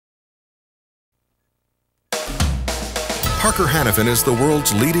Parker Hannifin is the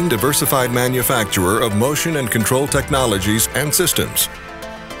world's leading diversified manufacturer of motion and control technologies and systems.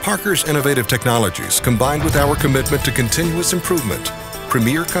 Parker's innovative technologies, combined with our commitment to continuous improvement,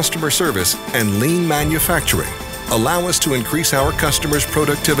 premier customer service, and lean manufacturing, allow us to increase our customers'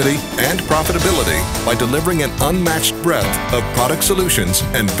 productivity and profitability by delivering an unmatched breadth of product solutions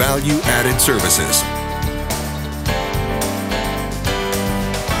and value-added services.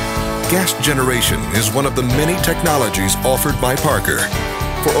 Gas generation is one of the many technologies offered by Parker.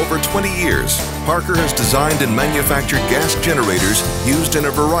 For over 20 years, Parker has designed and manufactured gas generators used in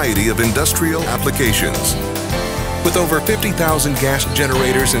a variety of industrial applications. With over 50,000 gas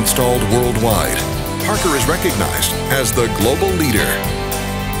generators installed worldwide, Parker is recognized as the global leader.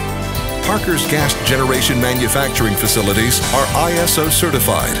 Parker's gas generation manufacturing facilities are ISO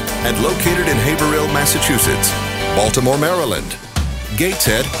certified and located in Haverhill, Massachusetts, Baltimore, Maryland,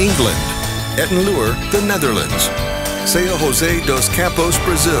 Gateshead, England, Etten-Leur, the Netherlands, São José dos Campos,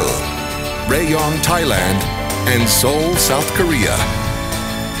 Brazil, Rayong, Thailand, and Seoul, South Korea.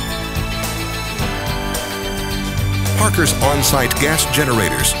 Parker's on-site gas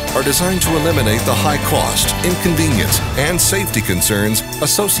generators are designed to eliminate the high cost, inconvenience, and safety concerns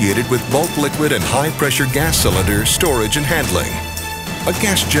associated with bulk liquid and high-pressure gas cylinder storage and handling. A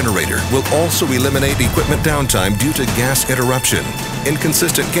gas generator will also eliminate equipment downtime due to gas interruption,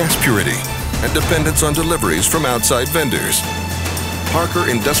 inconsistent gas purity, and dependence on deliveries from outside vendors. Parker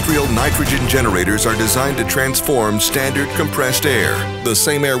industrial nitrogen generators are designed to transform standard compressed air, the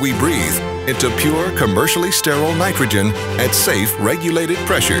same air we breathe, into pure, commercially sterile nitrogen at safe, regulated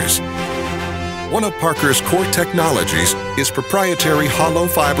pressures. One of Parker's core technologies is proprietary hollow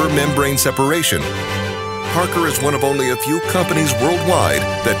fiber membrane separation. Parker is one of only a few companies worldwide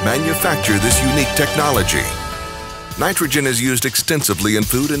that manufacture this unique technology. Nitrogen is used extensively in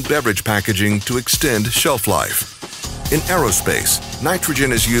food and beverage packaging to extend shelf life. In aerospace,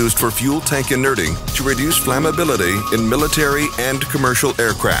 nitrogen is used for fuel tank inerting to reduce flammability in military and commercial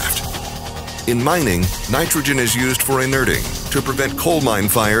aircraft. In mining, nitrogen is used for inerting to prevent coal mine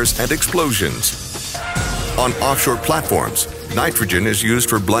fires and explosions. On offshore platforms, nitrogen is used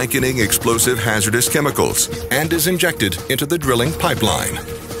for blanketing explosive hazardous chemicals and is injected into the drilling pipeline.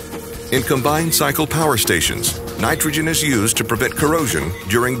 In combined cycle power stations, nitrogen is used to prevent corrosion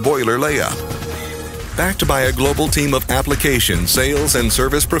during boiler layup. Backed by a global team of application, sales, and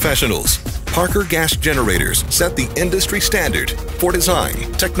service professionals, Parker gas generators set the industry standard for design,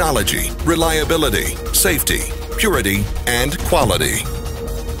 technology, reliability, safety, purity, and quality.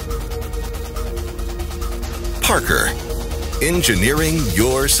 Parker, engineering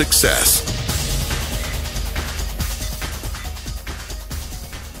your success.